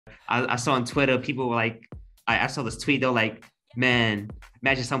I saw on Twitter people were like, I saw this tweet. They're like, man,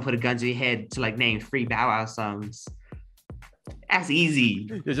 imagine someone put a gun to your head to like name three Bow Wow songs. That's easy.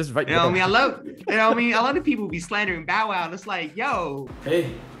 You're just right You know what I there. mean? I love, you know what I mean? A lot of people be slandering Bow Wow, and it's like, yo.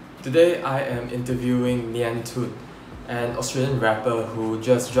 Hey, today I am interviewing Nyan Tun, an Australian rapper who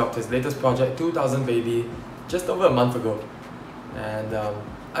just dropped his latest project, 2000 Baby, just over a month ago. And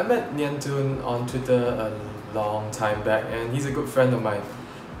I met Nyan Tun on Twitter a long time back, and he's a good friend of mine.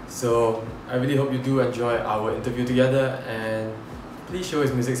 So I really hope you do enjoy our interview together, and please show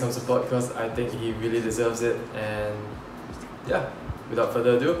his music some support because I think he really deserves it. And yeah, without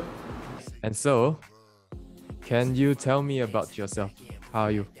further ado. And so, can you tell me about yourself? How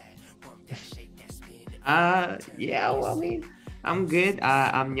are you? Yeah, well, I mean, I'm good.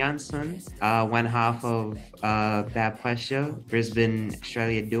 I'm Nyan Tun, one half of Bad Pressure, Brisbane,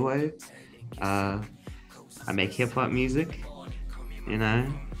 Australia duo. I make hip hop music, you know.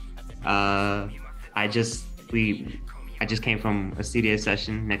 I just came from a studio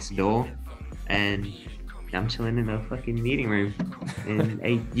session next door, and I'm chilling in a fucking meeting room in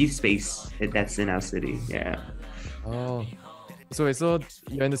a youth space that's in our city. Yeah. Oh, so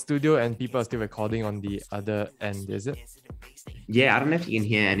you're in the studio and people are still recording on the other end, is it? Yeah, I don't know if you can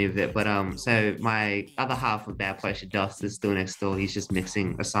hear any of it, but so my other half of Bad Pressure, Dust, is still next door. He's just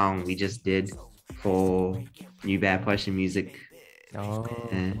mixing a song we just did for new Bad Pressure music. Oh,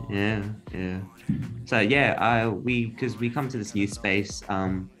 Yeah. So yeah, because we come to this youth space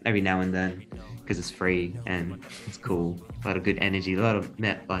every now and then because it's free and it's cool. A lot of good energy. A lot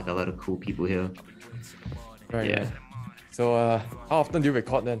of cool people here. right. Yeah. Right. So, how often do you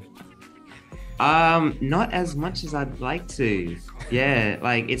record then? Not as much as I'd like to. Yeah,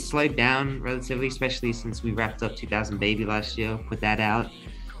 like it's slowed down relatively, especially since we wrapped up 2000 Baby last year, put that out.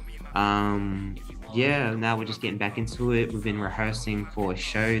 Yeah, now we're just getting back into it. We've been rehearsing for a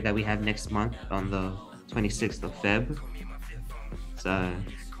show that we have next month on the 26th of Feb. So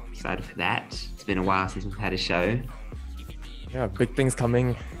excited for that. It's been a while since we've had a show. Yeah, big things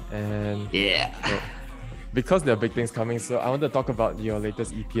coming, and Yeah. so, because there are big things coming, so I want to talk about your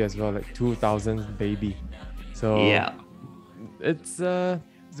latest EP as well, like 2000 Baby. So Yeah. it's a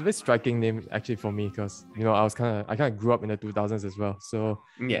very striking name actually for me because I kind of grew up in the 2000s as well. So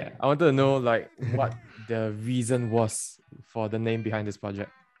Yeah. I wanted to know like what the reason was for the name behind this project.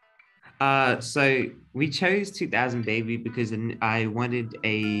 So we chose 2000 Baby because I wanted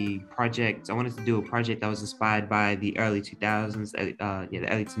I wanted to do a project that was inspired by the early 2000s, the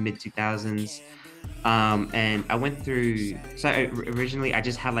early to mid 2000s. And I went through, so originally I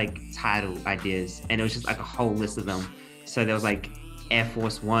just had like title ideas and it was just like a whole list of them. So there was like Air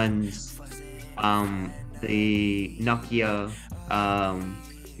Force Ones, the Nokia,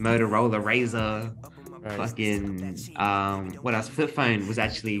 Motorola Razor, Right. fucking what else? Flip phone was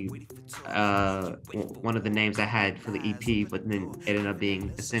actually one of the names I had for the EP, but then it ended up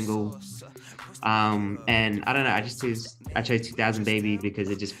being a single. And I don't know, I chose 2000 Baby because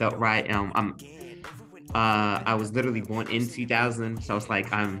it just felt right. I was literally born in 2000, so it's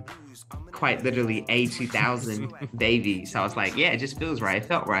like I'm quite literally a 2000 baby. So I was like, yeah, it just feels right. It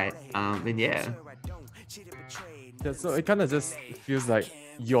felt right. And yeah. Yeah, so it kind of just feels like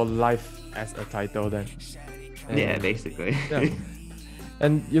your life as a title then. And, Yeah, basically. yeah.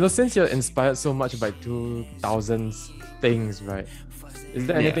 And since you're inspired so much by 2000s things, right? Is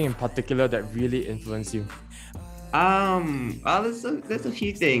there anything in particular that really influenced you? Well, there's a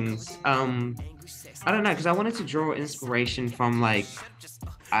few things. I don't know, because I wanted to draw inspiration from like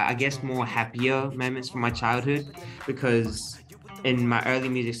I guess more happier moments from my childhood, because in my early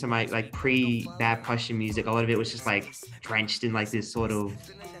music, so my like pre-Bad Pressure music, a lot of it was just like drenched in like this sort of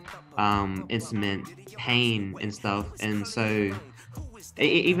intimate pain and stuff. And so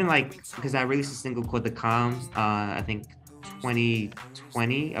even like, because I released a single called The Calm, I think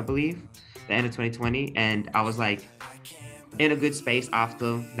 2020, I believe, the end of 2020, and I was like in a good space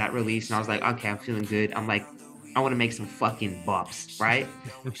after that release, and I was like, okay, I'm feeling good. I'm like, I want to make some fucking bops, right?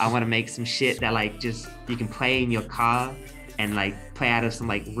 I want to make some shit that like just you can play in your car and like play out of some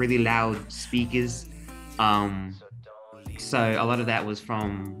like really loud speakers. So a lot of that was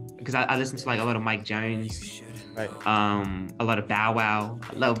from, because I listened to like a lot of Mike Jones, Right. a lot of Bow Wow.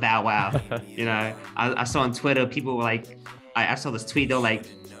 I love Bow Wow. I saw on Twitter people were like, I saw this tweet. They're like,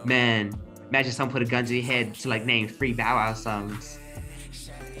 man, imagine someone put a gun to your head to like name three Bow Wow songs.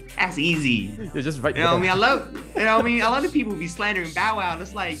 That's easy. You're just right You know what I there. mean? A lot of people be slandering Bow Wow, and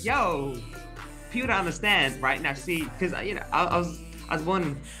it's like, yo, people don't understand right now. See, because I was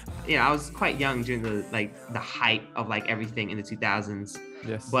born I was quite young during the height of like everything in the 2000s.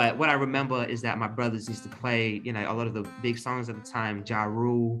 Yes. But what I remember is that my brothers used to play, a lot of the big songs at the time, Ja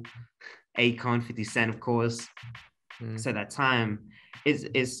Rule, Akon, 50 Cent, of course. Mm. So that time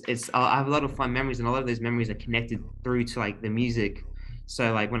I have a lot of fun memories, and a lot of those memories are connected through to like the music.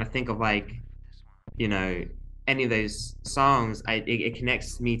 So like when I think of like, you know, any of those songs, it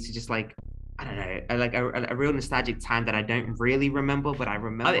connects me to just like, I don't know, like a real nostalgic time that I don't really remember, but I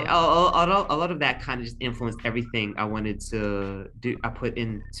remember. A lot of that kind of just influenced everything I wanted to do. I put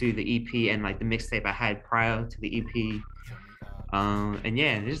into the EP and like the mixtape I had prior to the EP. And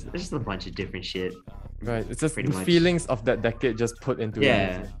yeah, there's just a bunch of different shit, Right. It's just pretty the much. feelings of that decade just put into the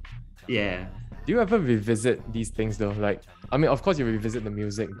Yeah, music. yeah. Do you ever revisit these things though? Like, I mean, of course you revisit the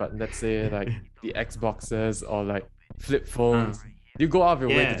music, but let's say like the Xboxes or like flip Uh, phones. Do you go out of your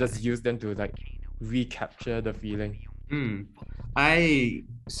way to yeah. just use them to like recapture the feeling? Mm. I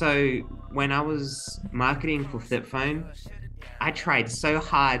so when I was marketing for flip phone, I tried so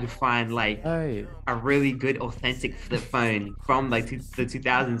hard to find like Right. a really good authentic flip phone from like the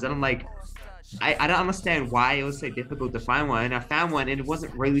 2000s, and I'm like, I don't understand why it was so difficult to find one. And I found one, and it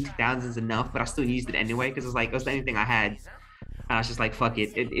wasn't really 2000s enough, but I still used it anyway because it was the only thing I had. And I was just like, fuck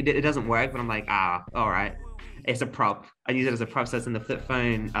it. It doesn't work, but I'm like, all right. It's a prop. I use it as a prop. So it's in the flip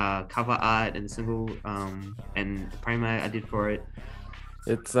phone cover art and the single and the promo I did for it.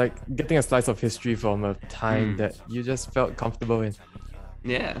 It's like getting a slice of history from a time Mm. that you just felt comfortable in.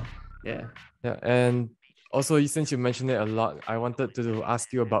 Yeah. Yeah. Yeah, and also since you mentioned it a lot, I wanted to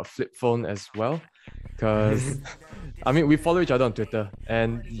ask you about flip phone as well, because I mean we follow each other on Twitter,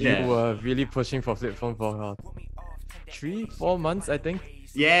 and you Yeah. were really pushing for flip phone for 3 4 months, I think.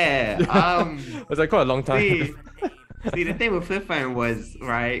 Yeah. It was like quite a long time. See, the thing with flip phone was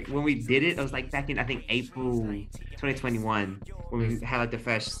right when we did it. It was like back in I think April 2021 when we had like the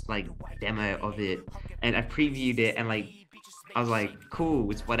first like demo of it, and I previewed it, and like I was like, cool,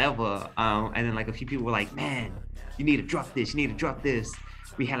 it's whatever. And then like a few people were like, man, you need to drop this. You need to drop this.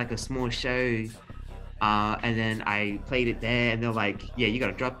 We had like a small show, and then I played it there, and they're like, yeah, you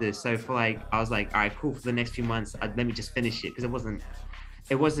gotta drop this. So for like, I was like, all right, cool. For the next few months, let me just finish it because it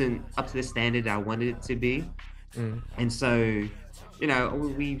wasn't up to the standard I wanted it to be. Mm, And so,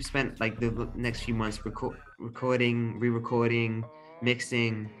 we spent like the next few months recording, re-recording,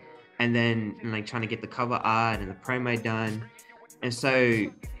 mixing, and then like trying to get the cover art and the promo done. And so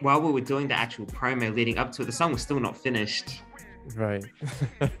while we were doing the actual promo leading up to it, the song was still not finished. right.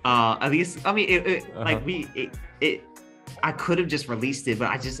 At least, I mean, Uh-huh. I could have just released it, but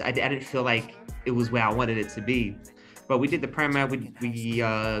I didn't feel like it was where I wanted it to be. But we did the promo. We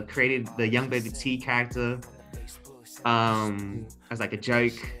created the Young Boba Tea character as like a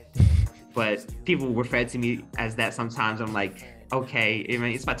joke, but people refer to me as that sometimes. I'm like, okay, I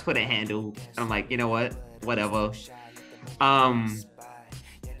mean, it's my Twitter handle. I'm like, you know what, whatever. Um,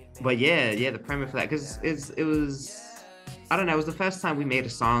 but yeah, the promo for that because it was, I don't know, it was the first time we made a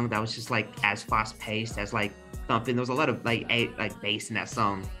song that was just like as fast paced as like thumping. There was a lot of like bass in that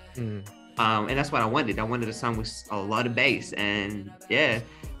song. Mm, And that's what I wanted. I wanted a song with a lot of bass, and yeah,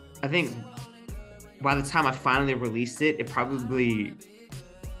 I think by the time I finally released it,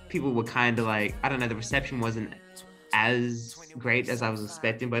 people were kind of like, I don't know, the reception wasn't as great as I was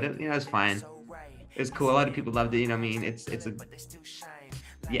expecting, but it was fine. It's cool. A lot of people loved it. You know what I mean? It's a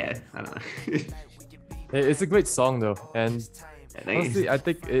yeah. I don't know. it's a great song though, and Thank honestly, you. I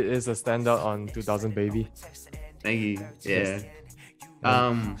think it is a standout on 2000 Baby. Thank you. Yeah. Yes. Yeah.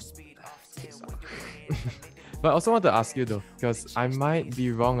 Um. But I also want to ask you though, because I might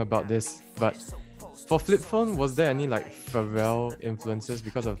be wrong about this, but for flip phone, was there any like Pharrell influences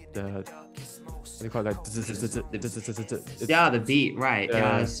because of the what do you call it, like Yeah, the beat, right?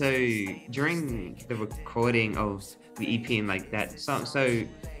 Yeah. So during the recording of the EP and like that song, so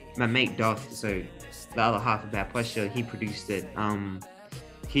my mate Doth, so the other half of Bad Posture, he produced it.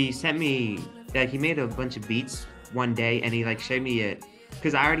 He sent me that he made a bunch of beats one day, and he like showed me it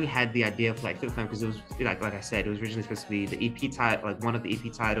because I already had the idea for like flip phone because it was like I said, it was originally supposed to be the EP title, like one of the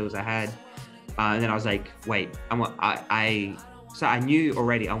EP titles I had. And then I was like, wait, so I knew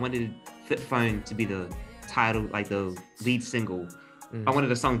already I wanted Flip Phone to be the title, like the lead single. Mm. I wanted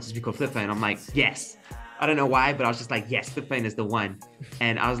the song to be called Flip Phone. I'm like, yes. I don't know why, but I was just like, yes, Flip Phone is the one.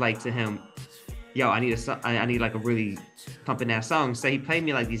 And I was like to him, yo, I need like a really pumping ass song. So he played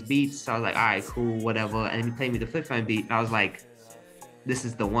me like these beats. So I was like, all right, cool, whatever. And he played me the Flip Phone beat. And I was like, this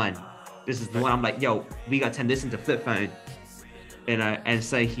is the one. This is the one. I'm like, yo, we got to turn this into Flip Phone. And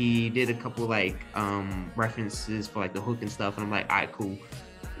so he did a couple like references for like the hook and stuff, and I'm like, all right, cool,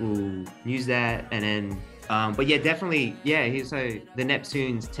 we'll use that. And then But yeah, definitely, yeah. So the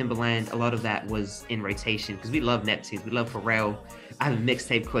Neptunes, Timberland, a lot of that was in rotation because we love Neptunes, we love Pharrell. I have a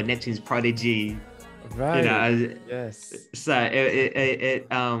mixtape called Neptune's Prodigy. You Right. know, Yes. so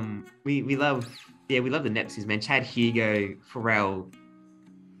we love, yeah, we love the Neptunes, man. Chad Hugo, Pharrell,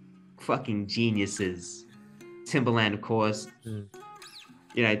 fucking geniuses. Timberland, of course. Mm.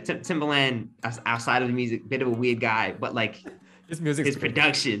 You know, Timberland outside of the music, bit of a weird guy, but like His music's his great.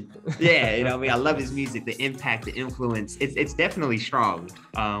 production, yeah, you know, what I mean, I love his music, the impact, the influence. It's definitely strong.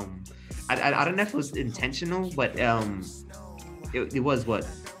 I don't know if it was intentional, but it was what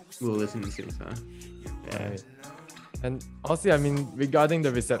we were listening to. So yeah. Right. And honestly, I mean, regarding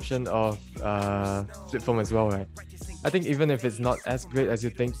the reception of Flip Phone as well, right? I think even if it's not as great as you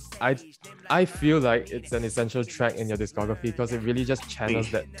think, I feel like it's an essential track in your discography because it really just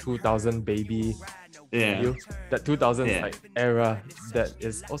channels that 2000 baby Yeah, feel, that 2000s yeah. like era that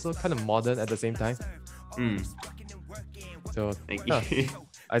is also kind of modern at the same time. Mm, So thank yeah, you.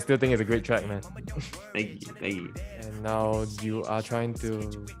 I still think it's a great track, man. Thank you. Thank you. And now you are trying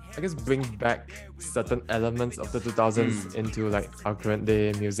to, I guess, bring back certain elements of the 2000s into like our current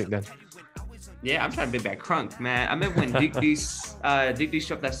day music then. Yeah, I'm trying to bring back Crunk, man. I remember when Duke Deuce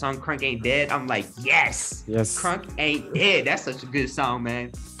dropped that song "Crunk Ain't Dead." I'm like, yes, Yes. Crunk Ain't Dead. That's such a good song,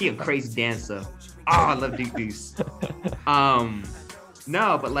 man. He a crazy dancer. Oh, I love Duke Deuce.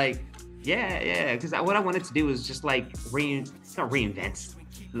 No, but like, yeah, because what I wanted to do was just like not reinvent,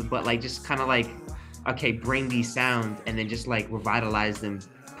 but like just kind of like, okay, bring these sounds and then just like revitalize them,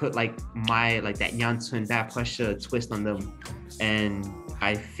 put like my like that Nyan Tun, that pressure twist on them, and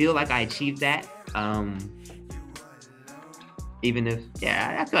I feel like I achieved that. Even if,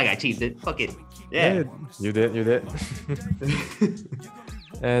 yeah, I feel like I achieved it. Fuck it. Yeah. You did.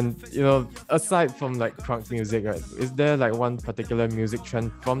 And you know, aside from like crunk music, right, is there like one particular music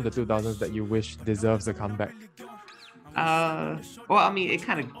trend from the 2000s that you wish deserves a comeback? Well, I mean, it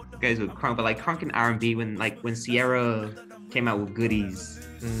kind of goes with crunk, but like crunk and R&B when Sierra came out with Goodies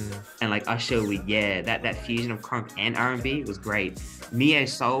and like Usher with that fusion of crunk and R&B was great. Neo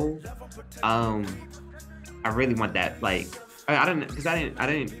Soul, I really want that. Like, I don't know, because I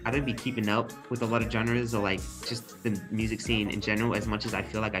didn't be keeping up with a lot of genres or like just the music scene in general as much as I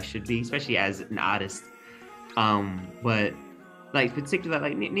feel like I should be, especially as an artist. But like particularly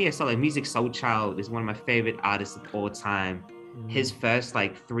like Neo Soul, like Music Soul Child is one of my favorite artists of all time. His first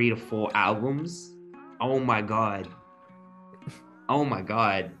like 3 to 4 albums, oh my god, oh my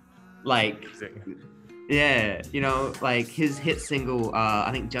god, like yeah, you know, like his hit single,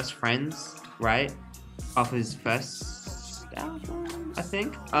 I think Just Friends, right, off his first album, I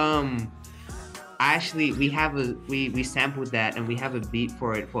think. Actually, we sampled that and we have a beat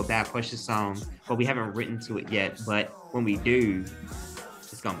for it for a Bad Pusher song, but we haven't written to it yet. But when we do,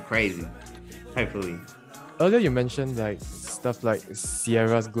 it's gonna be crazy. Hopefully. Earlier you mentioned like stuff like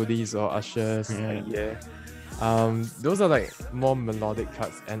Sierra's Goodies or Usher's those are like more melodic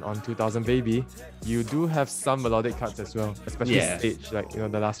cuts, and on 2000 Baby you do have some melodic cuts as well, especially Stage, like, you know,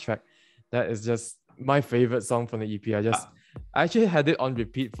 the last track. That is just my favorite song from the EP. I actually had it on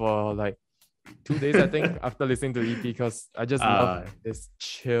repeat for like 2 days, I think, after listening to the EP, because I just love this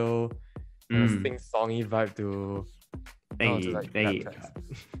chill sing-songy vibe to thank you.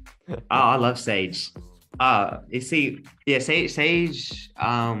 Oh, I love Sage. You see, yeah, Sage,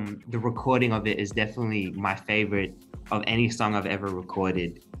 the recording of it is definitely my favorite of any song I've ever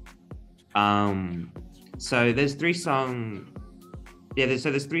recorded. So there's 3 songs. Yeah,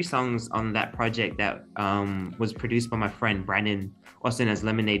 there's 3 songs on that project that was produced by my friend Brandon, also known as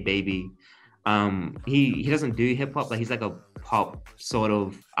Lemonade Baby. He doesn't do hip hop, like he's like a pop sort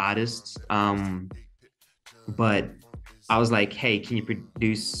of artist. But I was like, hey, can you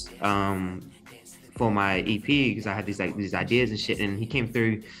produce for my EP, because I had these ideas and shit, and he came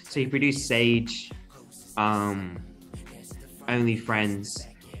through. So he produced Sage, Only Friends,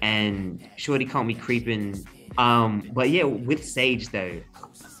 and Shorty Caught Me Creeping. But yeah, with Sage though,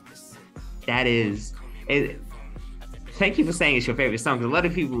 that is it. Thank you for saying it's your favorite song, because a lot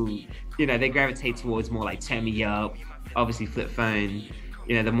of people, you know, they gravitate towards more like Turn Me Up, obviously Flip Phone,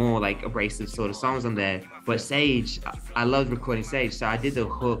 you know, the more like abrasive sort of songs on there. But Sage, I loved recording Sage, so I did the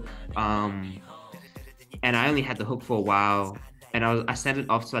hook, and I only had the hook for a while, and I sent it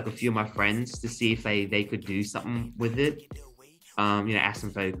off to like a few of my friends to see if they could do something with it, you know, add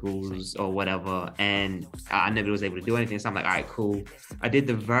some vocals or whatever, and I never was able to do anything. So I'm like, all right, cool. I did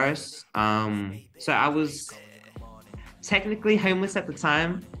the verse. So I was technically homeless at the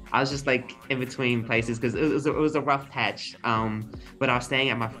time. I was just like in between places because it was a rough patch. But I was staying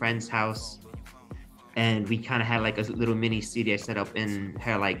at my friend's house, and we kind of had like a little mini studio set up in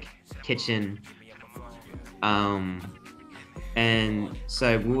her like kitchen. Um, and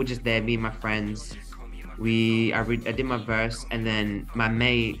so we were just there, me and my friends. I did my verse, and then my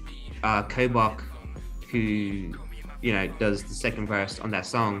mate, Kobok, who does the second verse on that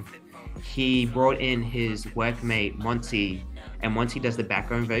song, he brought in his workmate Monty, and Monty does the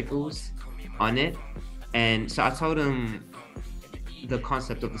background vocals on it. And so I told him the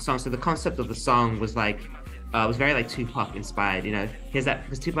concept of the song. So the concept of the song was like, was very like Tupac inspired. Here's that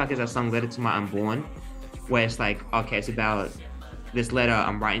because Tupac has that song "Letter to My Unborn," where it's like, okay, it's about this letter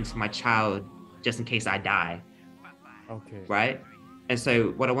I'm writing to my child just in case I die, Okay. right? And so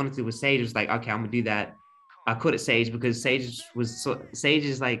what I wanted to do with Sage was like, okay, I'm gonna do that. I called it Sage because Sage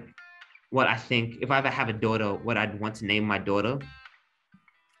is like what I think if I ever have a daughter, what I'd want to name my daughter.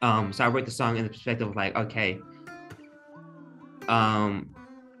 So I wrote the song in the perspective of like, okay, um,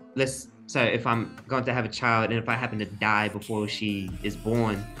 so if I'm going to have a child and if I happen to die before she is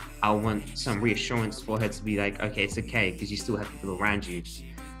born, I want some reassurance for her to be like, okay, it's okay because you still have people around you.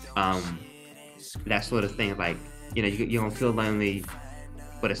 Um, that sort of thing, like, you don't feel lonely,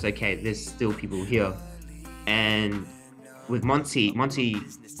 but it's okay. There's still people here. And with Monty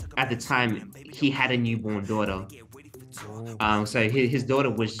at the time, he had a newborn daughter. So his daughter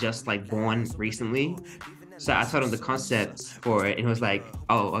was just like born recently. So I told him the concept for it, and he was like,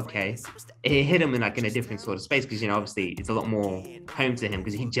 "Oh, okay." It hit him in like in a different sort of space because obviously it's a lot more home to him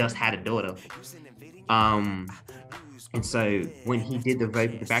because he just had a daughter. Um, and so when he did the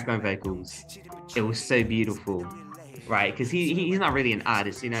background vocals, it was so beautiful, right? Because he's not really an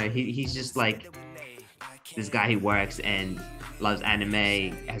artist, he's just like this guy who works and loves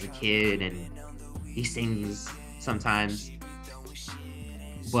anime as a kid, and he sings sometimes,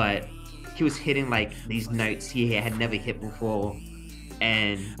 but he was hitting like these notes he had never hit before,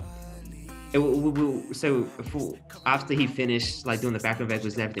 and after he finished like doing the background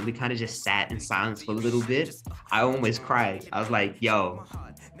vocals and everything, we kind of just sat in silence for a little bit. I almost cried. I was like, "Yo,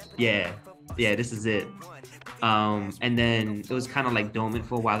 yeah, yeah, this is it." And then it was kind of like dormant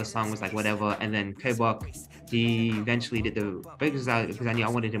for a while. The song was like whatever, and then Kobok, he eventually did the vocals out because I knew I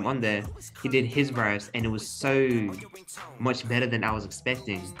wanted him on there. He did his verse, and it was so much better than I was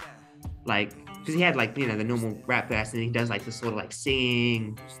expecting. Like, because he had like the normal rap verse, and he does like the sort of like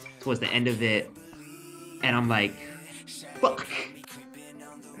singing towards the end of it, and I'm like, fuck.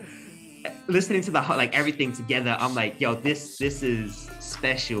 Listening to the like everything together, I'm like, yo, this is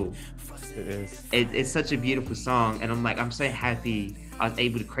special. It is. It's such a beautiful song, and I'm like, I'm so happy I was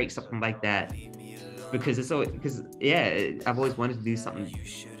able to create something like that because I've always wanted to do something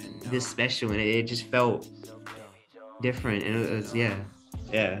this special, and it just felt different, and it was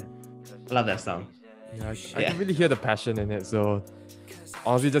yeah. I love that song. Yeah, I can really hear the passion in it. So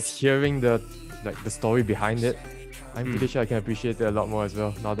honestly, just hearing the story behind it, I'm pretty sure I can appreciate it a lot more as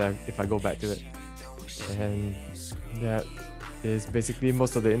well now that if I go back to it. And that is basically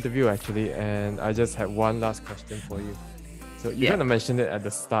most of the interview actually. And I just had one last question for you. So you kind of mentioned it at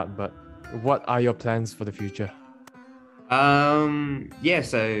the start, but what are your plans for the future?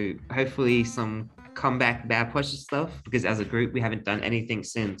 So hopefully some comeback Bad Push stuff because as a group we haven't done anything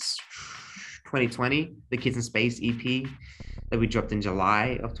since 2020, the Kids in Space EP that we dropped in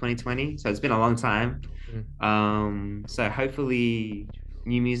July of 2020. So it's been a long time. So hopefully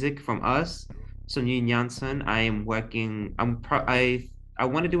new music from us. So new Nyan Tun. I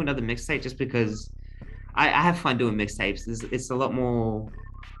want to do another mixtape just because I have fun doing mixtapes. It's a lot more.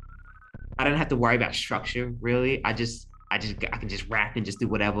 I don't have to worry about structure really. I can just rap and just do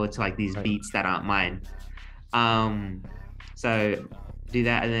whatever to like these beats that aren't mine. So do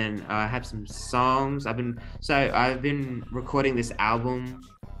that, and then I have some songs. I've been recording this album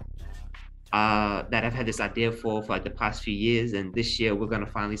that I've had this idea for like the past few years, and this year we're gonna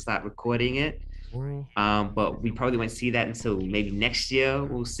finally start recording it. But we probably won't see that until maybe next year.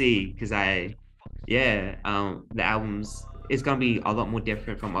 We'll see, because the albums is gonna be a lot more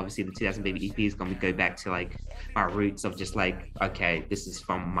different from obviously the 2000 Baby EP. Is gonna go back to like my roots of just like, okay, this is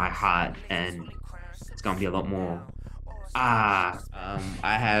from my heart, and it's gonna be a lot more. I'm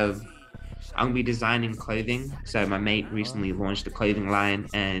gonna be designing clothing. So my mate recently launched a clothing line,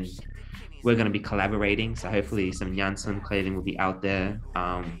 and we're gonna be collaborating. So hopefully some Nyan Tun clothing will be out there.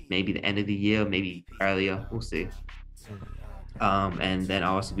 Maybe the end of the year, maybe earlier. We'll see. And then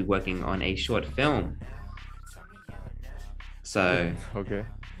I'll also be working on a short film. So okay.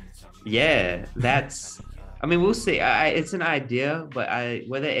 Yeah, we'll see. It's an idea, but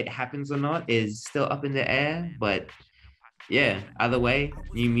whether it happens or not is still up in the air. But yeah, either way,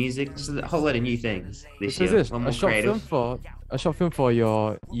 new music, just a whole lot of new things this So year. is it a short film for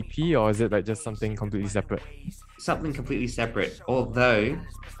your EP, or is it like just something completely separate? Something completely separate. Although,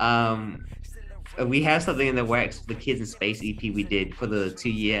 We have something in the works for the Kids in Space EP we did for the 2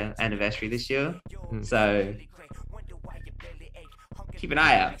 year anniversary this year. Mm. So keep an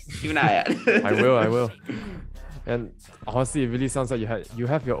eye out. Keep an eye I will, I out. will. And honestly, it really sounds like you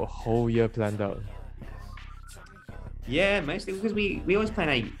have your whole year planned out. Yeah, mostly because we always plan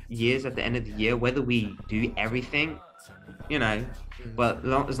our years at the end of the year, whether we do everything, you know, but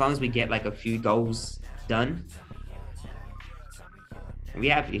as long as we get like a few goals done, we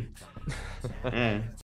happy. Yeah.